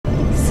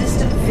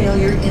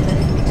failure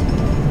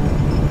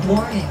imminent.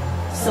 Warning,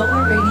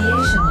 solar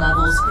radiation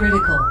levels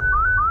critical.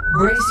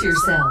 Brace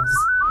yourselves.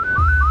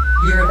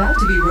 You're about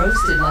to be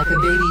roasted like a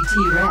baby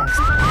T-Rex.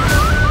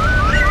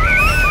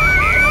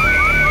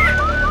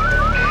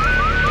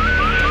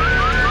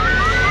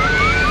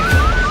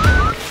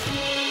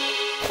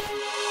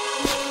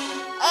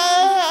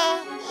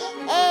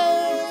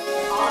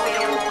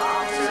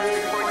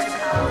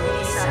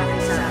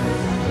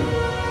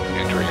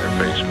 Enter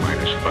interface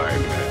 -5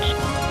 minutes.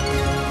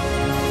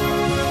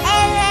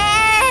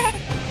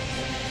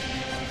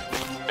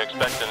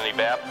 Expect any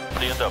BAP,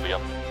 DSW.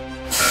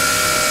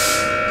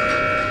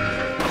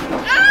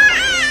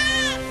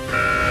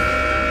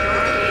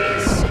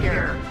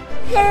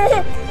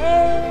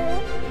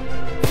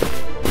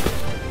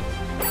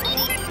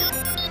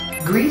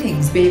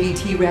 Greetings, baby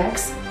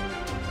T-Rex.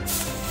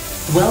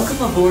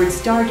 Welcome aboard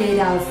Stargate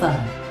Alpha.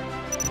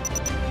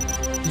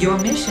 Your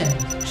mission,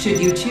 should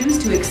you choose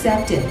to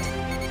accept it,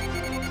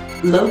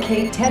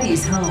 locate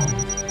Teddy's home.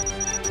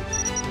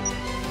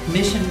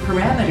 Mission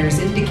parameters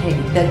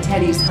indicate that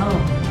Teddy's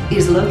home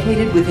is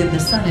located within the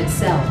sun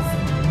itself.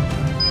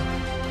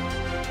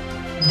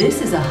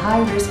 This is a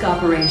high-risk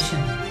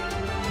operation.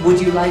 Would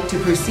you like to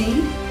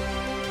proceed?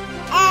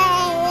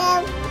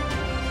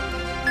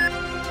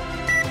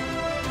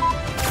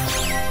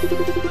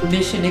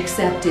 Mission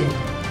accepted.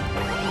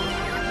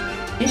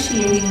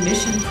 Initiating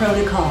mission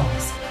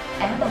protocols.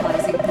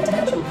 Analyzing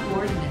potential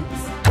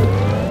coordinates.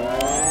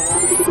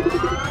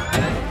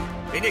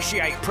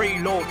 Initiate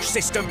pre-launch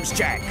systems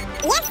check.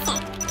 Yes, sir.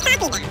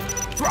 Copy that.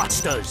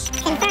 Thrusters.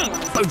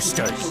 Confirmed.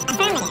 Boosters.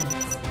 Affirmative.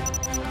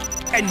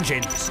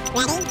 Engines.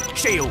 Ready?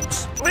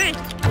 Shields. Launch.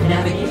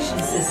 Navigation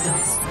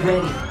systems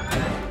ready.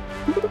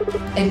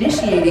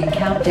 Initiating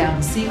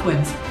countdown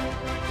sequence.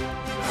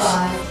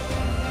 5,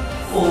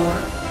 4,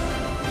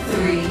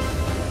 3,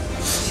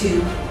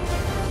 2,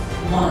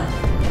 1.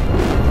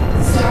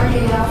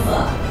 Stargate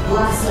Alpha,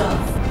 blast off.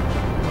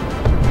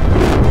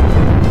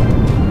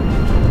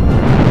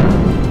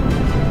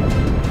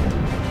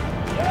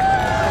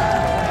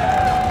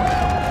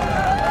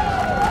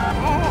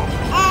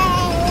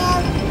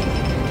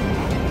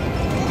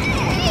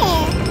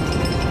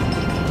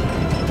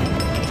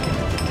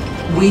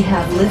 We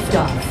have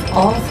liftoff.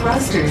 All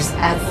thrusters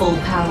at full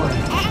power.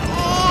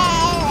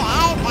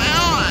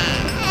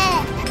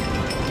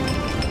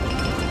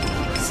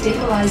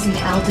 Stabilizing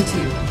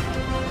altitude.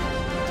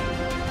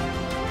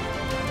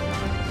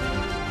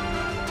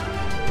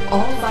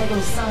 All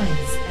vital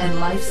signs and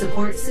life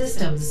support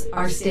systems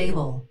are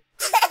stable.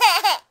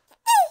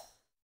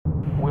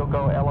 We'll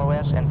go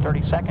LOS in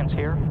 30 seconds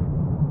here.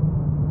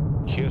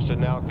 Houston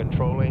now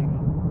controlling.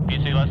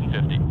 PC less than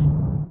 50.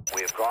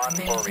 We've gone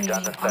for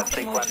redundant set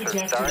Optimal sequencer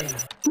trajectory.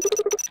 start.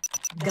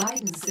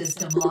 Guidance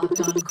system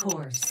locked on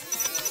course.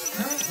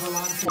 Current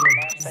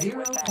velocity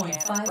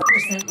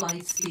 0.5%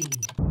 light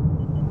speed.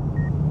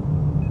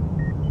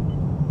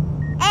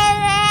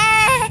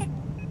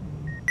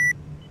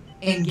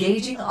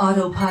 Engaging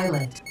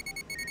autopilot.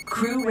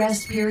 Crew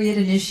rest period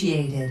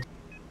initiated.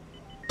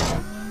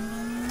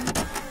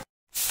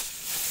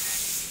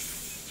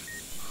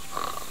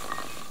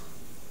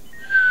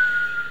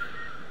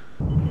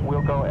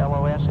 We'll go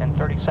LOS in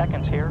 30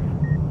 seconds here.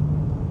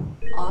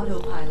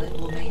 Autopilot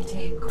will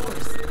maintain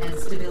course and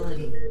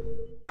stability.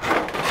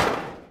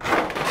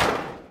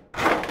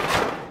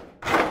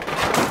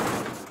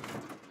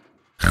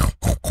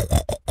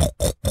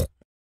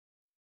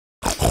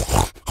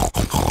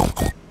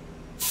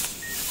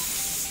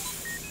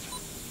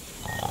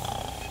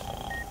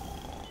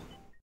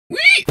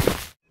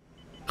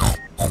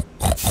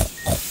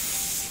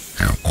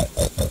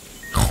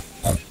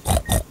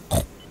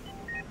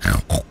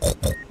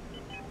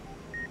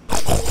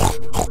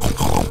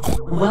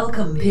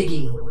 Welcome,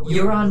 Piggy.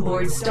 You're on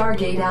board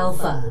Stargate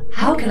Alpha.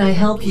 How can I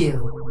help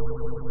you?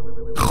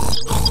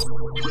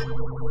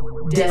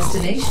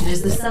 Destination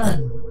is the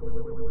sun.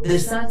 The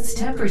sun's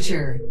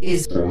temperature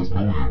is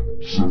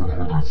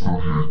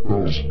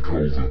 5,738,000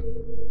 Kelvin.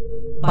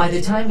 By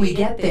the time we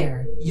get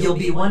there, you'll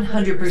be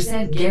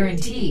 100%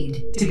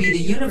 guaranteed to be the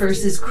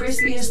universe's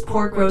crispiest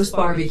pork roast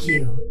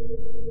barbecue.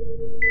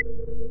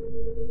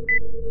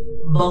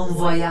 Bon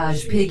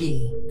voyage,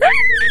 Piggy.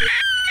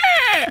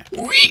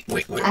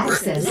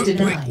 Access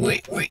denied.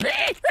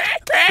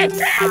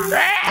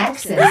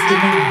 Access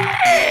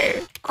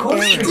denied.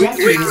 Course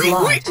trajectory is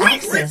locked.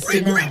 Access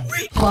denied.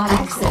 Plot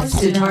access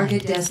to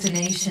target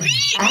destination.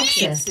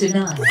 Access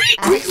denied.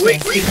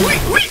 Access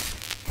denied.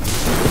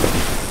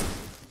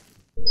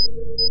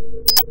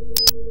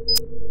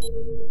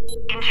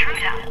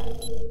 Intruder.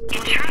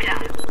 Intruder.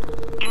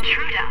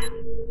 Intruder.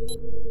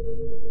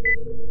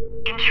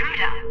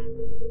 Intruder.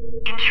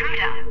 Intruder.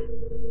 Intruder.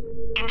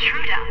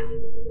 Intruder.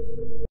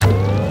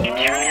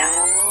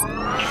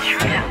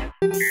 Intruder.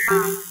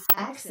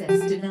 Access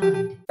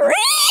denied.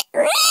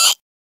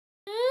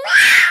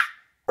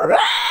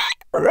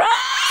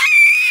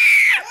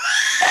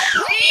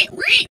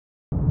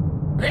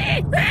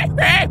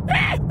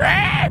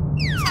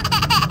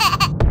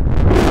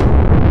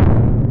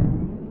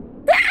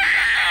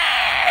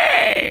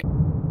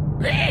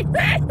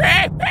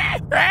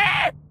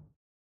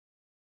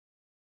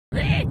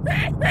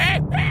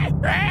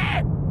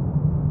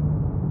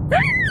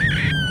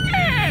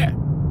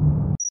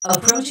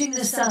 Approaching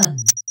the sun.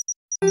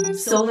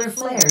 Solar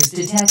flares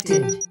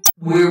detected.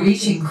 We're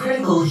reaching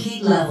critical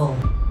heat level.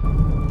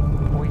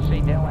 We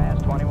see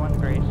DLAS 21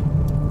 degrees.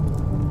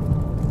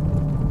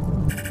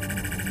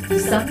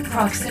 Sun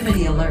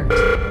proximity alert.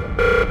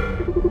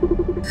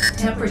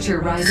 Temperature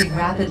rising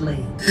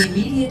rapidly.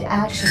 Immediate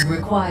action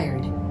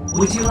required.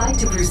 Would you like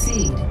to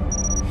proceed?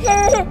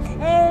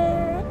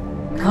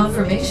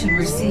 Confirmation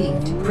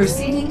received.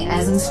 Proceeding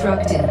as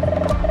instructed.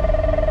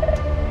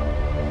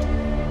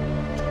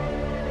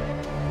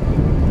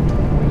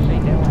 We see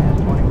DLAS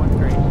 21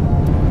 degrees.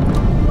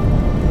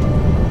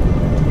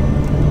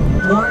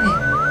 Warning.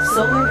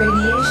 Solar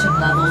radiation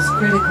levels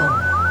critical.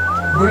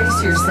 Brace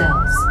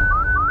yourselves.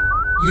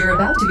 You're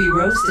about to be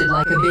roasted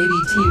like a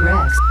baby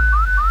T-Rex.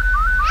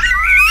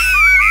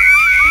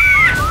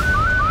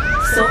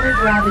 Solar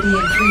gravity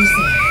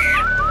increasing.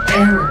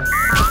 Error.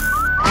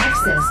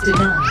 Access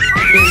denied.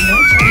 There's no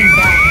turning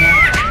back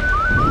now.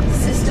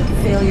 System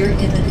failure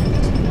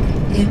imminent.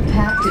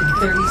 Impact in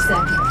 30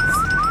 seconds.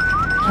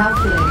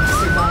 Calculating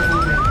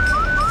survival rate.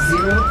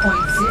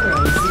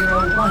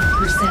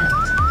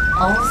 0.001%.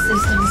 All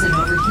systems in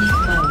overheat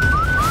mode.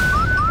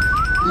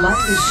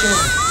 Life is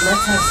short.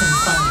 Let's have some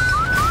fun.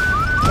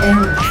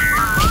 Error.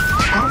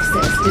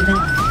 Access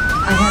denied.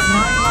 I have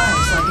 9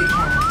 lives like a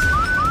cat.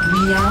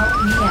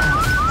 Meow,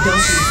 meow. Don't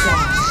be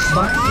sad.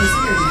 Barney is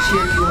here to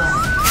cheer you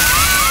up.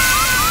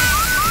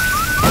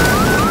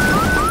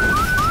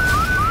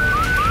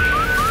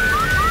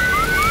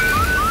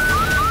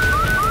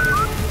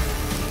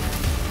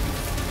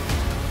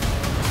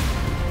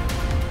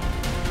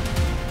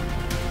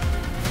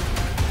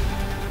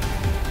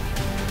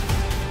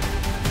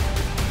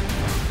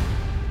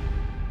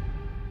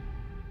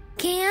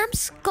 Camp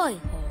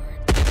Skyhawk.